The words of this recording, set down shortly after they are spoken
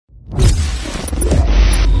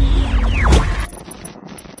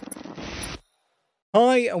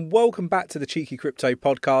Hi, and welcome back to the Cheeky Crypto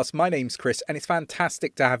Podcast. My name's Chris, and it's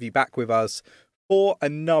fantastic to have you back with us for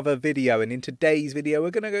another video. And in today's video,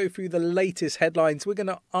 we're going to go through the latest headlines. We're going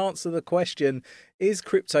to answer the question, is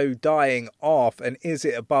crypto dying off, and is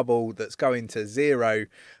it a bubble that's going to zero?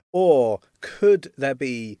 Or could there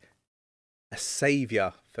be a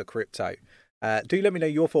savior for crypto? Do let me know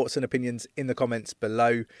your thoughts and opinions in the comments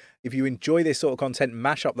below. If you enjoy this sort of content,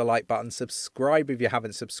 mash up the like button, subscribe if you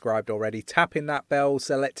haven't subscribed already, tap in that bell,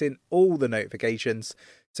 selecting all the notifications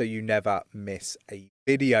so you never miss a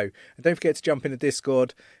video. And don't forget to jump in the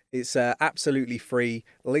Discord. It's absolutely free.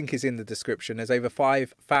 Link is in the description. There's over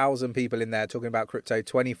 5,000 people in there talking about crypto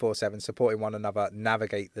 24/7, supporting one another,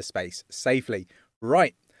 navigate the space safely.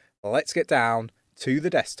 Right, let's get down to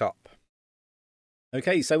the desktop.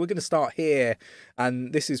 Okay, so we're going to start here,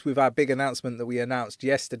 and this is with our big announcement that we announced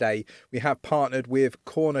yesterday. We have partnered with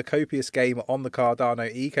Cornucopias Game on the Cardano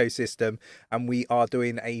ecosystem, and we are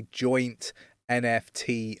doing a joint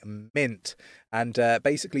NFT mint. And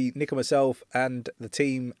basically, Nick and myself and the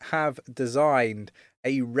team have designed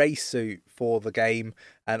a race suit for the game,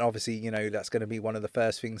 and obviously, you know, that's going to be one of the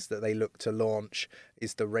first things that they look to launch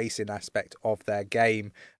is the racing aspect of their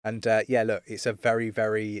game. And yeah, look, it's a very,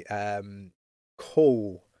 very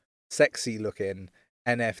cool, sexy looking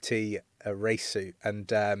NFT race suit, and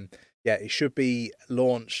yeah, it should be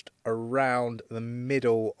launched around the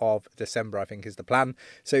middle of December, I think is the plan.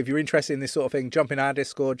 So if you're interested in this sort of thing, jump in our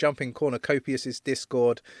Discord, jump in Cornucopias's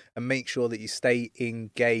Discord, and make sure that you stay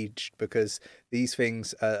engaged, because these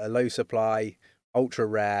things are low supply, ultra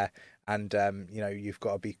rare, and you know, you've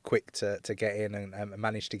got to be quick to get in and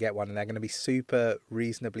manage to get one, and they're going to be super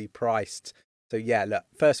reasonably priced. So yeah, look,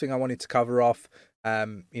 first thing I wanted to cover off,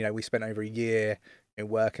 you know, we spent over a year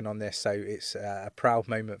working on this, so it's a proud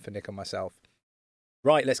moment for Nick and myself.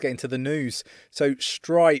 Right, let's get into the news. So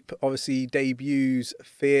Stripe obviously debuts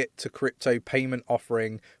fiat to crypto payment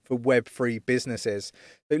offering for Web3 businesses.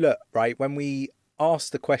 So look, right, when we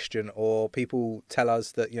ask the question, or people tell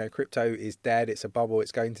us that, you know, crypto is dead, it's a bubble,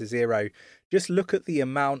 it's going to zero, just look at the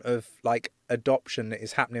amount of like adoption that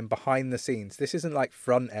is happening behind the scenes. This isn't like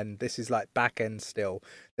front end, this is like back end still.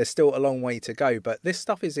 There's still a long way to go, but this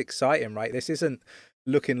stuff is exciting, right? This isn't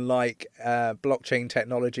looking like blockchain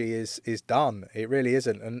technology is done. It really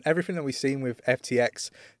isn't. And everything that we've seen with FTX,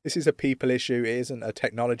 this is a people issue, it isn't a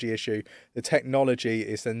technology issue. The technology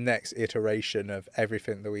is the next iteration of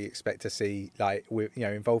everything that we expect to see, like, with, you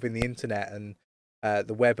know, involving the internet and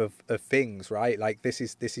the web of things, right? Like this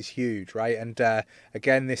is huge, right? And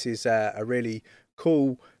again, this is a really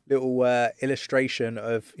cool little illustration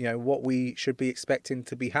of, you know, what we should be expecting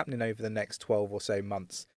to be happening over the next 12 or so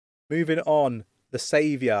months. Moving on, the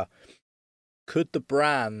savior. Could the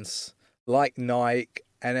brands like Nike,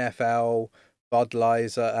 NFL,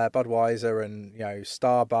 Budweiser, and, you know,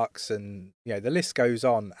 Starbucks, and, you know, the list goes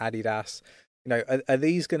on, Adidas, you know, are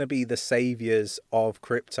these going to be the saviors of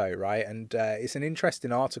crypto, right? And it's an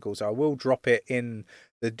interesting article, so I will drop it in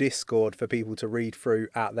the Discord for people to read through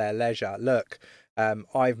at their leisure. Look,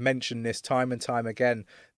 I've mentioned this time and time again.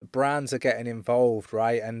 The brands are getting involved,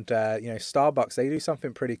 right? And you know, Starbucks, they do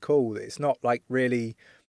something pretty cool. It's not like really,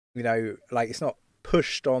 you know, like it's not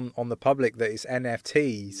pushed on the public that it's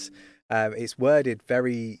NFTs. It's worded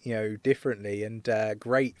very, you know, differently, and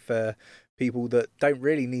great for people that don't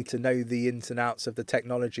really need to know the ins and outs of the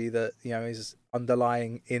technology that, you know, is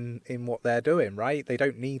underlying in what they're doing, right? They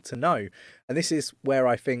don't need to know. And this is where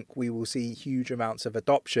I think we will see huge amounts of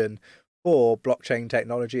adoption for blockchain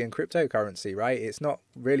technology and cryptocurrency, right? It's not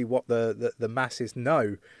really what the masses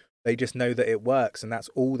know. They just know that it works, and that's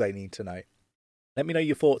all they need to know. Let me know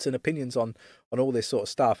your thoughts and opinions on all this sort of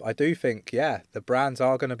stuff. I do think, yeah, the brands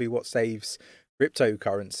are going to be what saves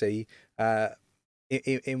cryptocurrency,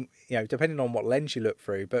 in you know, depending on what lens you look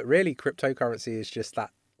through. But really, cryptocurrency is just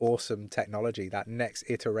that awesome technology, that next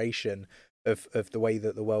iteration of the way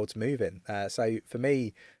that the world's moving. So for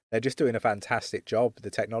me, they're just doing a fantastic job. The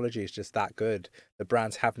technology is just that good. The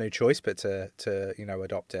brands have no choice but to you know,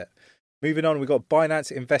 adopt it. Moving on, we've got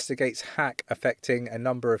Binance investigates hack affecting a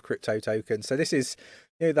number of crypto tokens. So this is,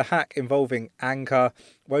 you know, the hack involving Anchor.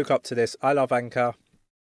 Woke up to this. I love Anchor,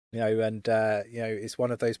 you know, and you know, it's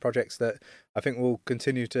one of those projects that I think will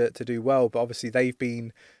continue to do well. But obviously, they've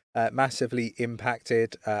been massively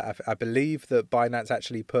impacted. I believe that Binance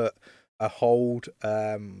actually put a hold,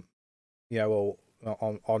 you know, or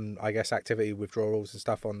on I guess activity withdrawals and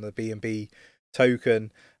stuff on the BNB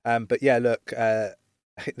token. But yeah, look.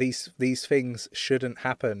 These things shouldn't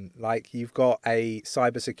happen. Like, you've got a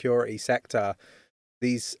cybersecurity sector.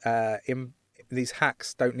 These these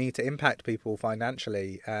hacks don't need to impact people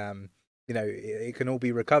financially. You know, it can all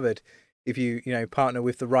be recovered if you partner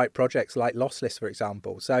with the right projects like Lossless, for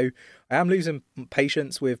example. So I am losing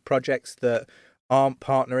patience with projects that aren't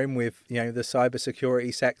partnering with the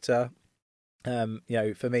cybersecurity sector.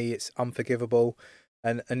 For me, it's unforgivable,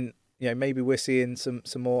 and maybe we're seeing some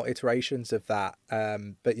more iterations of that.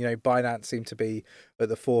 But Binance seem to be at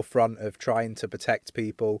the forefront of trying to protect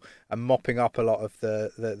people and mopping up a lot of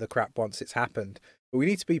the crap once it's happened. But we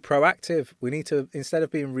need to be proactive. We need to, instead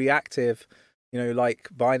of being reactive, like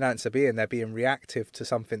Binance are being, they're being reactive to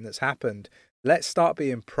something that's happened. Let's start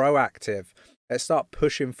being proactive. Let's start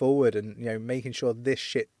pushing forward and making sure this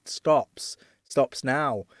shit stops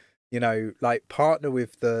now. Like partner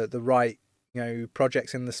with the right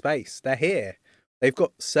projects in the space. They're here. They've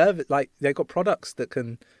got they've got products that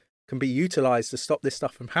can be utilized to stop this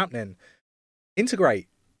stuff from happening. Integrate,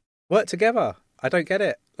 work together. I don't get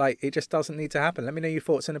it. Like, it just doesn't need to happen. Let me know your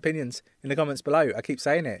thoughts and opinions in the comments below. I keep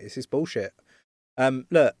saying it. This is bullshit.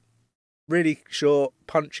 Look, really short,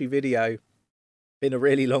 punchy video. Been a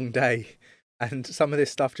really long day, and some of this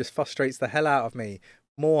stuff just frustrates the hell out of me.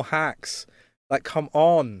 More hacks. Like, come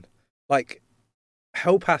on. Like,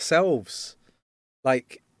 help ourselves.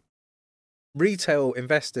 Like, retail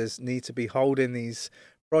investors need to be holding these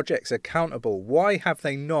projects accountable. Why have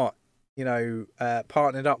they not,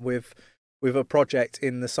 partnered up with a project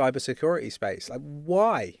in the cybersecurity space? Like,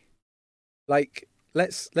 why? Like,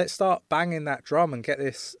 let's start banging that drum and get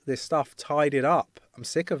this stuff tidied up. I'm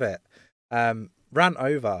sick of it. Rant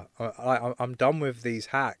over. I'm done with these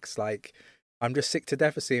hacks. Like, I'm just sick to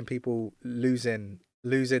death of seeing people losing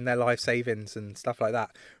their life savings and stuff like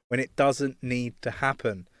that when it doesn't need to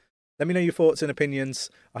happen. Let me know your thoughts and opinions.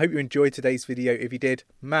 I hope you enjoyed today's video. If you did,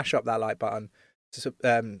 mash up that like button.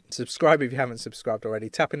 Subscribe if you haven't subscribed already.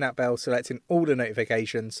 Tapping that bell, selecting all the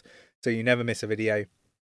notifications so you never miss a video.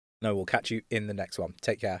 No, we'll catch you in the next one.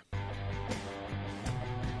 Take care.